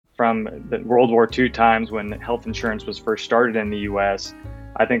from the World War II times when health insurance was first started in the US,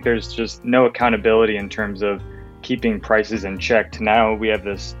 I think there's just no accountability in terms of keeping prices in check. To now we have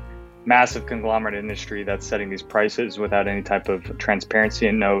this massive conglomerate industry that's setting these prices without any type of transparency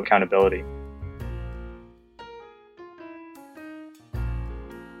and no accountability.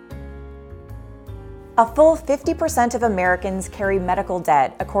 A full 50% of Americans carry medical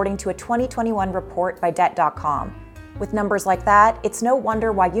debt, according to a 2021 report by Debt.com. With numbers like that, it's no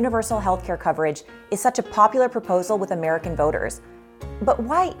wonder why universal healthcare coverage is such a popular proposal with American voters. But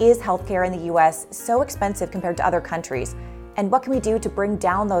why is healthcare in the US so expensive compared to other countries? And what can we do to bring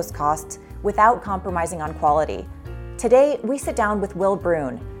down those costs without compromising on quality? Today, we sit down with Will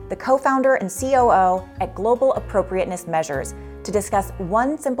Brune, the co-founder and COO at Global Appropriateness Measures, to discuss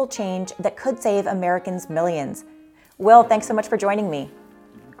one simple change that could save Americans millions. Will, thanks so much for joining me.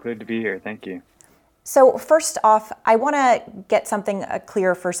 Glad to be here. Thank you. So first off, I want to get something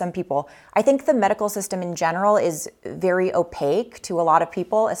clear for some people. I think the medical system in general is very opaque to a lot of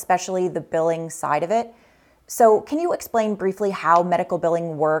people, especially the billing side of it. So can you explain briefly how medical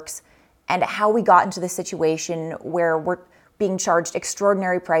billing works and how we got into the situation where we're being charged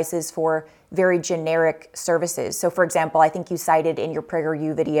extraordinary prices for very generic services? So for example, I think you cited in your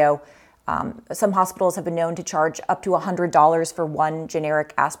PragerU video, some hospitals have been known to charge up to $100 for one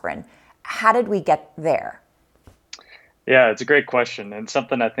generic aspirin. How did we get there? Yeah, it's a great question and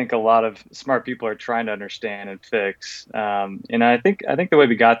something I think a lot of smart people are trying to understand and fix. And I think the way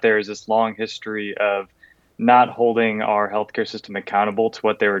we got there is this long history of not holding our healthcare system accountable to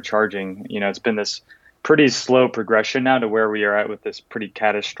what they were charging. You know, it's been this pretty slow progression now to where we are at with this pretty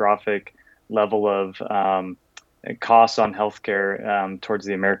catastrophic level of costs on healthcare towards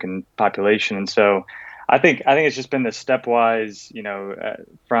the American population. And so I think it's just been this stepwise,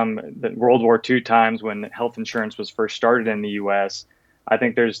 from the World War II times when health insurance was first started in the US. I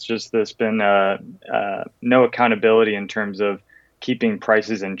think there's just been no accountability in terms of keeping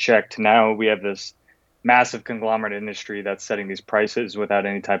prices in check. To now we have this massive conglomerate industry that's setting these prices without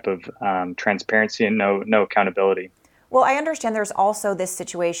any type of transparency and no accountability. Well, I understand there's also this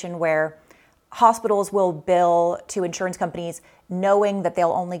situation where hospitals will bill to insurance companies knowing that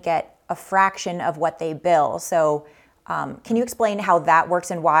they'll only get a fraction of what they bill. So can you explain how that works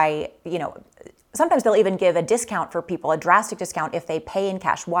and why, sometimes they'll even give a discount for people, a drastic discount if they pay in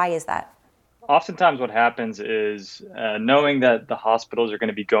cash. Why is that? Oftentimes what happens is knowing that the hospitals are going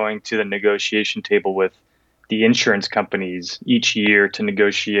to be going to the negotiation table with the insurance companies each year to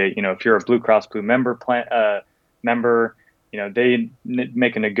negotiate, if you're a Blue Cross Blue member, they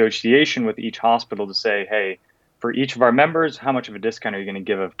make a negotiation with each hospital to say, hey, for each of our members, how much of a discount are you going to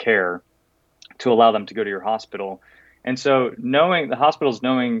give of care to allow them to go to your hospital? And so knowing the hospitals,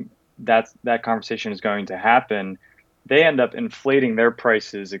 knowing that conversation is going to happen, they end up inflating their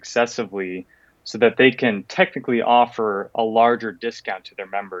prices excessively so that they can technically offer a larger discount to their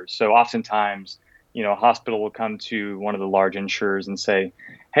members. So oftentimes, a hospital will come to one of the large insurers and say,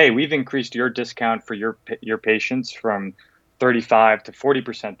 hey, we've increased your discount for your patients from 35 to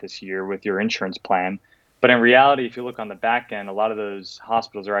 40% this year with your insurance plan. But in reality, if you look on the back end, a lot of those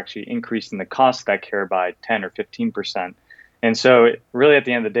hospitals are actually increasing the cost of that care by 10 or 15%. And so really at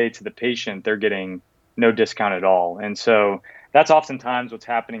the end of the day, to the patient, they're getting no discount at all. And so that's oftentimes what's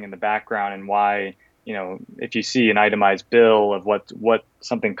happening in the background and why, if you see an itemized bill of what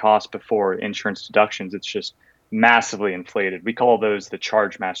something costs before insurance deductions, it's just massively inflated. We call those the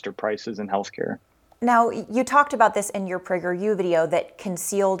charge master prices in healthcare. Now, you talked about this in your PragerU video that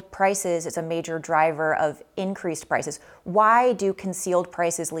concealed prices is a major driver of increased prices. Why do concealed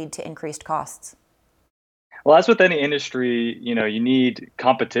prices lead to increased costs? Well, as with any industry, you need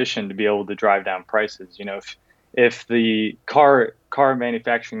competition to be able to drive down prices. If the car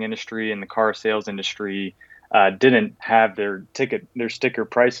manufacturing industry and the car sales industry didn't have their sticker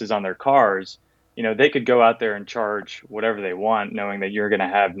prices on their cars, they could go out there and charge whatever they want, knowing that you're going to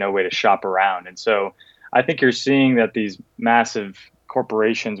have no way to shop around. And so I think you're seeing that these massive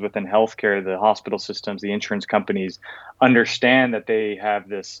corporations within healthcare, the hospital systems, the insurance companies, understand that they have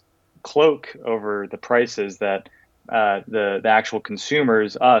this cloak over the prices that the actual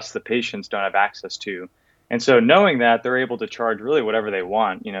consumers, us, the patients, don't have access to. And so knowing that, they're able to charge really whatever they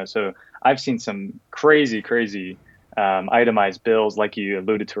want. So I've seen some crazy itemized bills, like you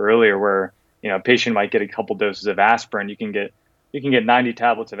alluded to earlier, where a patient might get a couple doses of aspirin. You can get 90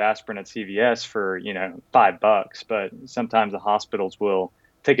 tablets of aspirin at CVS for $5, but sometimes the hospitals will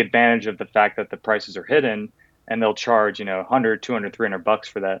take advantage of the fact that the prices are hidden, and they'll charge 100, 200, $300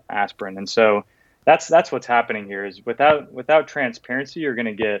 for that aspirin. And so that's what's happening here. Is without transparency, you're going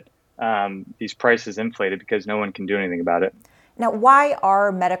to get these prices inflated because no one can do anything about it. Now, why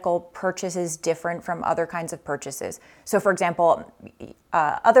are medical purchases different from other kinds of purchases? So, for example,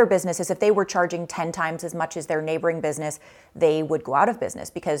 other businesses, if they were charging 10 times as much as their neighboring business, they would go out of business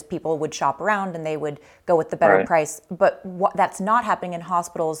because people would shop around and they would go with the better Right. price. But that's not happening in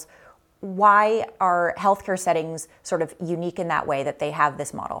hospitals. Why are healthcare settings sort of unique in that way that they have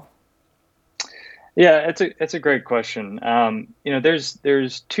this model? Yeah, it's a great question.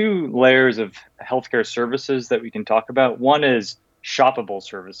 There's two layers of healthcare services that we can talk about. One is shoppable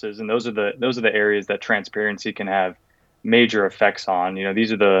services, and those are the areas that transparency can have major effects on.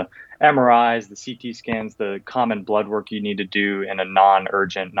 These are the MRIs, the CT scans, the common blood work you need to do in a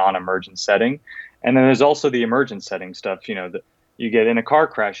non-urgent, non-emergent setting. And then there's also the emergent setting stuff. That you get in a car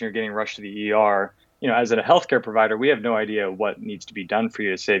crash and you're getting rushed to the ER. As a healthcare provider, we have no idea what needs to be done for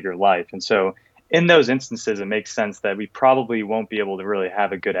you to save your life, and so in those instances, it makes sense that we probably won't be able to really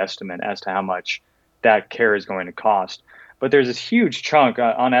have a good estimate as to how much that care is going to cost. But there's this huge chunk,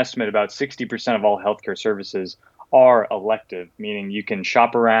 on estimate, about 60% of all healthcare services are elective, meaning you can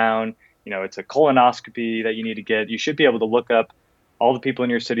shop around. It's a colonoscopy that you need to get. You should be able to look up all the people in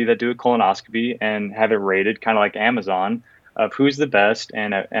your city that do a colonoscopy and have it rated, kind of like Amazon, of who's the best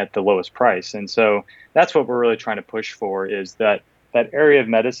and at the lowest price. And so that's what we're really trying to push for, is that area of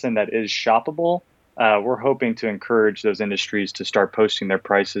medicine that is shoppable. We're hoping to encourage those industries to start posting their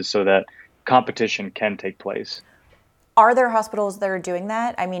prices so that competition can take place. Are there hospitals that are doing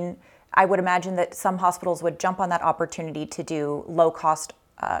that? I mean, I would imagine that some hospitals would jump on that opportunity to do low-cost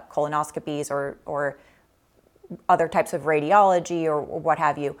colonoscopies or other types of radiology or what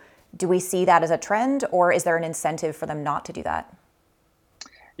have you. Do we see that as a trend, or is there an incentive for them not to do that?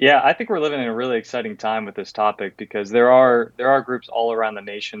 Yeah, I think we're living in a really exciting time with this topic because there are groups all around the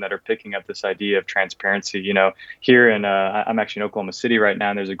nation that are picking up this idea of transparency. Here I'm actually in Oklahoma City right now,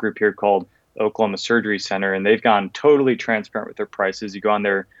 and there's a group here called Oklahoma Surgery Center, and they've gone totally transparent with their prices. You go on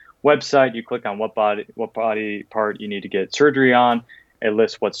their website, you click on what body part you need to get surgery on. It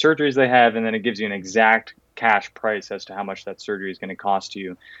lists what surgeries they have, and then it gives you an exact cash price as to how much that surgery is going to cost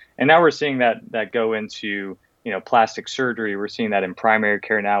you. And now we're seeing that go into plastic surgery. We're seeing that in primary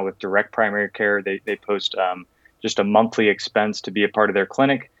care now with direct primary care. They post just a monthly expense to be a part of their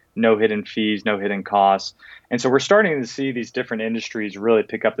clinic, no hidden fees, no hidden costs. And so we're starting to see these different industries really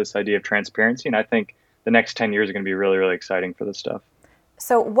pick up this idea of transparency. And I think the next 10 years are going to be really, really exciting for this stuff.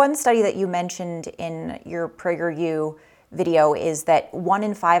 So one study that you mentioned in your PragerU video is that 1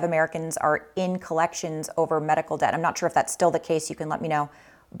 in 5 Americans are in collections over medical debt. I'm not sure if that's still the case. You can let me know.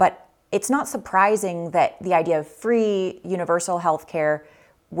 But it's not surprising that the idea of free universal health care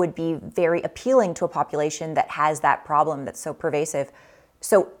would be very appealing to a population that has that problem that's so pervasive.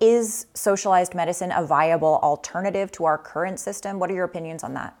 So is socialized medicine a viable alternative to our current system? What are your opinions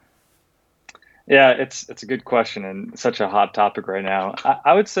on that? Yeah, it's a good question and such a hot topic right now.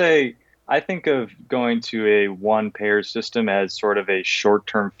 I would say I think of going to a one payer system as sort of a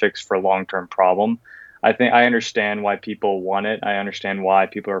short-term fix for a long-term problem. I understand why people want it. I understand why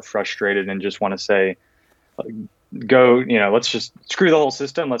people are frustrated and just want to say, go, let's just screw the whole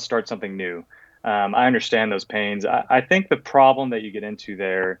system. Let's start something new. I understand those pains. I think the problem that you get into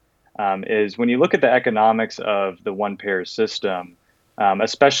there is when you look at the economics of the one payer system,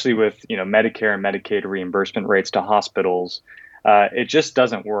 especially with Medicare and Medicaid reimbursement rates to hospitals, it just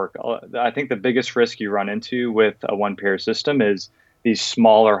doesn't work. I think the biggest risk you run into with a one payer system is these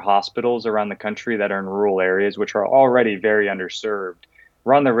smaller hospitals around the country that are in rural areas, which are already very underserved,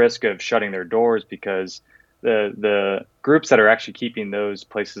 run the risk of shutting their doors because the groups that are actually keeping those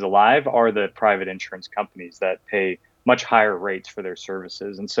places alive are the private insurance companies that pay much higher rates for their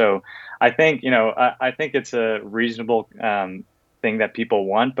services. And so I think, I think it's a reasonable thing that people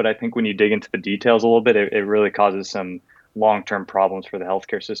want, but I think when you dig into the details a little bit, it really causes some long-term problems for the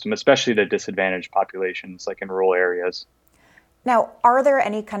healthcare system, especially to disadvantaged populations like in rural areas. Now, are there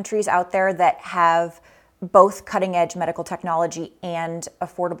any countries out there that have both cutting edge medical technology and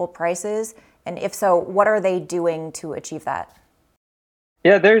affordable prices? And if so, what are they doing to achieve that?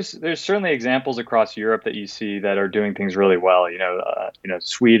 Yeah, there's certainly examples across Europe that you see that are doing things really well.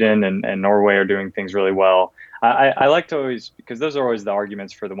 Sweden and Norway are doing things really well. I like to always, because those are always the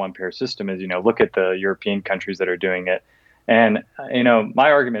arguments for the one payer system, is look at the European countries that are doing it, and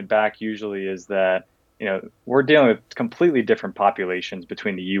my argument back usually is that we're dealing with completely different populations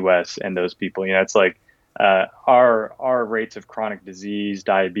between the U.S. and those people. It's like our rates of chronic disease,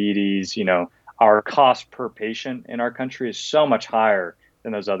 diabetes, our cost per patient in our country is so much higher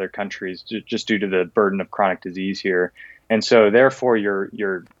than those other countries, just due to the burden of chronic disease here. And so therefore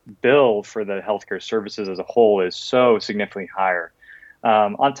your bill for the healthcare services as a whole is so significantly higher.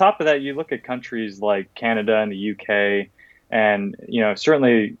 On top of that, you look at countries like Canada and the UK, And,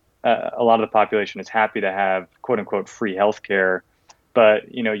 certainly a lot of the population is happy to have quote unquote free healthcare.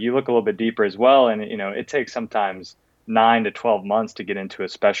 But, you look a little bit deeper as well, and, it takes sometimes 9 to 12 months to get into a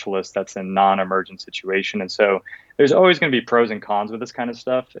specialist that's in non-emergent situation. And so there's always going to be pros and cons with this kind of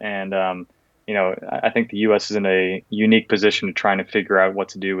stuff. And, I think the U.S. is in a unique position to trying to figure out what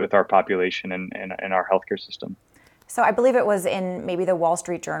to do with our population and our healthcare system. So I believe it was in maybe the Wall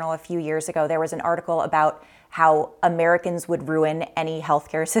Street Journal a few years ago, there was an article about how Americans would ruin any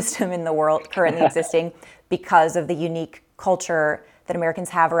healthcare system in the world currently existing because of the unique culture that Americans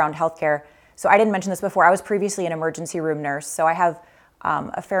have around healthcare. So I didn't mention this before. I was previously an emergency room nurse, so I have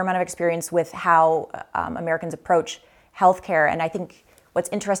a fair amount of experience with how Americans approach healthcare. And I think what's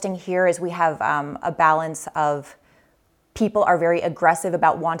interesting here is we have a balance of people are very aggressive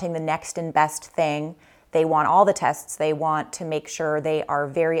about wanting the next and best thing. They want all the tests. They want to make sure they are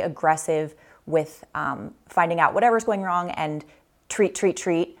very aggressive with finding out whatever's going wrong and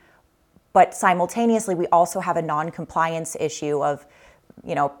treat. But simultaneously, we also have a non-compliance issue of,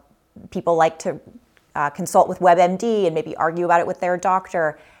 people like to consult with WebMD and maybe argue about it with their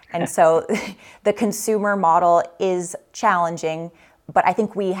doctor. And so the consumer model is challenging, but I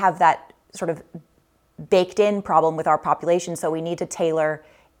think we have that sort of baked in problem with our population. So we need to tailor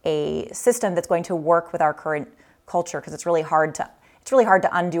a system that's going to work with our current culture, because it's really hard to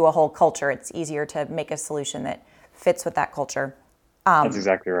undo a whole culture. It's easier to make a solution that fits with that culture. That's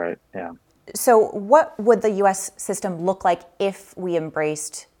exactly right. Yeah. So what would the U.S. system look like if we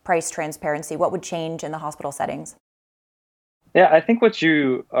embraced price transparency? What would change in the hospital settings? Yeah, I think what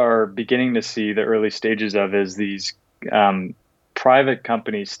you are beginning to see the early stages of is these private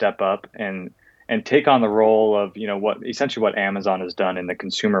companies step up and take on the role of, what Amazon has done in the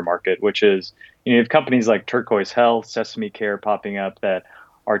consumer market, which is, you have companies like Turquoise Health, Sesame Care popping up that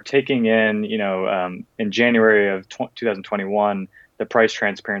are taking in, in January of 2021, the price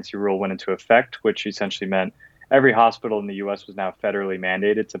transparency rule went into effect, which essentially meant every hospital in the U.S. was now federally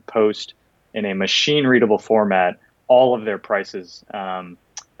mandated to post in a machine-readable format all of their prices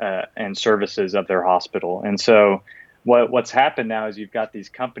and services of their hospital. And so what's happened now is you've got these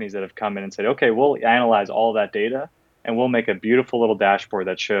companies that have come in and said, okay, we'll analyze all that data and we'll make a beautiful little dashboard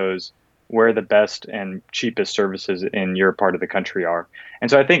that shows where the best and cheapest services in your part of the country are.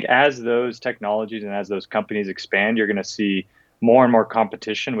 And so I think as those technologies and as those companies expand, you're going to see more and more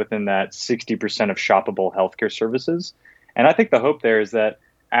competition within that 60% of shoppable healthcare services. And I think the hope there is that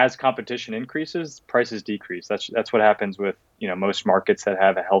as competition increases, prices decrease. That's what happens with, most markets that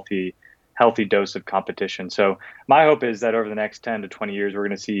have a healthy dose of competition. So my hope is that over the next 10 to 20 years, we're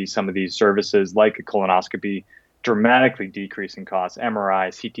going to see some of these services like a colonoscopy dramatically decrease in costs, MRI,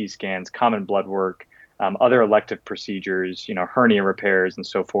 CT scans, common blood work, other elective procedures, hernia repairs and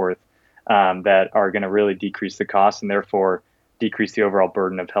so forth, that are going to really decrease the cost and therefore decrease the overall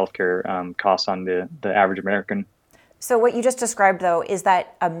burden of healthcare costs on the average American. So what you just described, though, is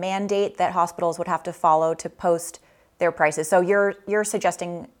that a mandate that hospitals would have to follow to post their prices. So you're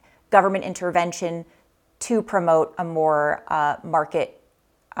suggesting government intervention to promote a more market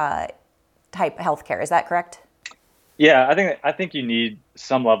type healthcare. Is that correct? Yeah, I think you need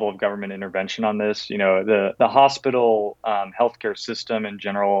some level of government intervention on this. The hospital healthcare system in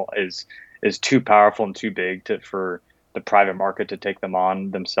general is too powerful and too big for the private market to take them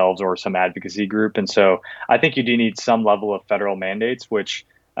on themselves or some advocacy group. And so I think you do need some level of federal mandates, which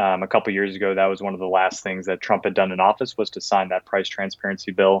a couple of years ago, that was one of the last things that Trump had done in office, was to sign that price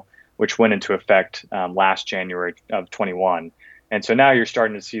transparency bill, which went into effect last January of 21. And so now you're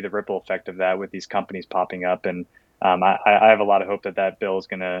starting to see the ripple effect of that with these companies popping up. And I have a lot of hope that bill is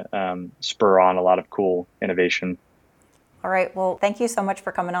going to spur on a lot of cool innovation. All right. Well, thank you so much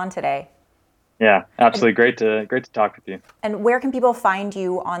for coming on today. Yeah, absolutely. Great to talk with you. And where can people find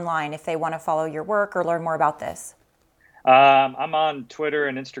you online if they want to follow your work or learn more about this? I'm on Twitter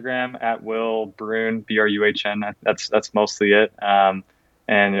and Instagram at Will Bruhn, BRUHN. That's mostly it.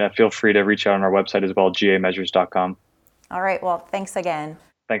 And feel free to reach out on our website as well, gameasures.com. All right. Well, thanks again.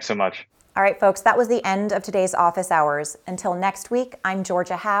 Thanks so much. All right, folks, that was the end of today's Office Hours. Until next week, I'm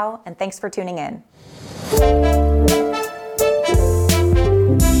Georgia Howe, and thanks for tuning in.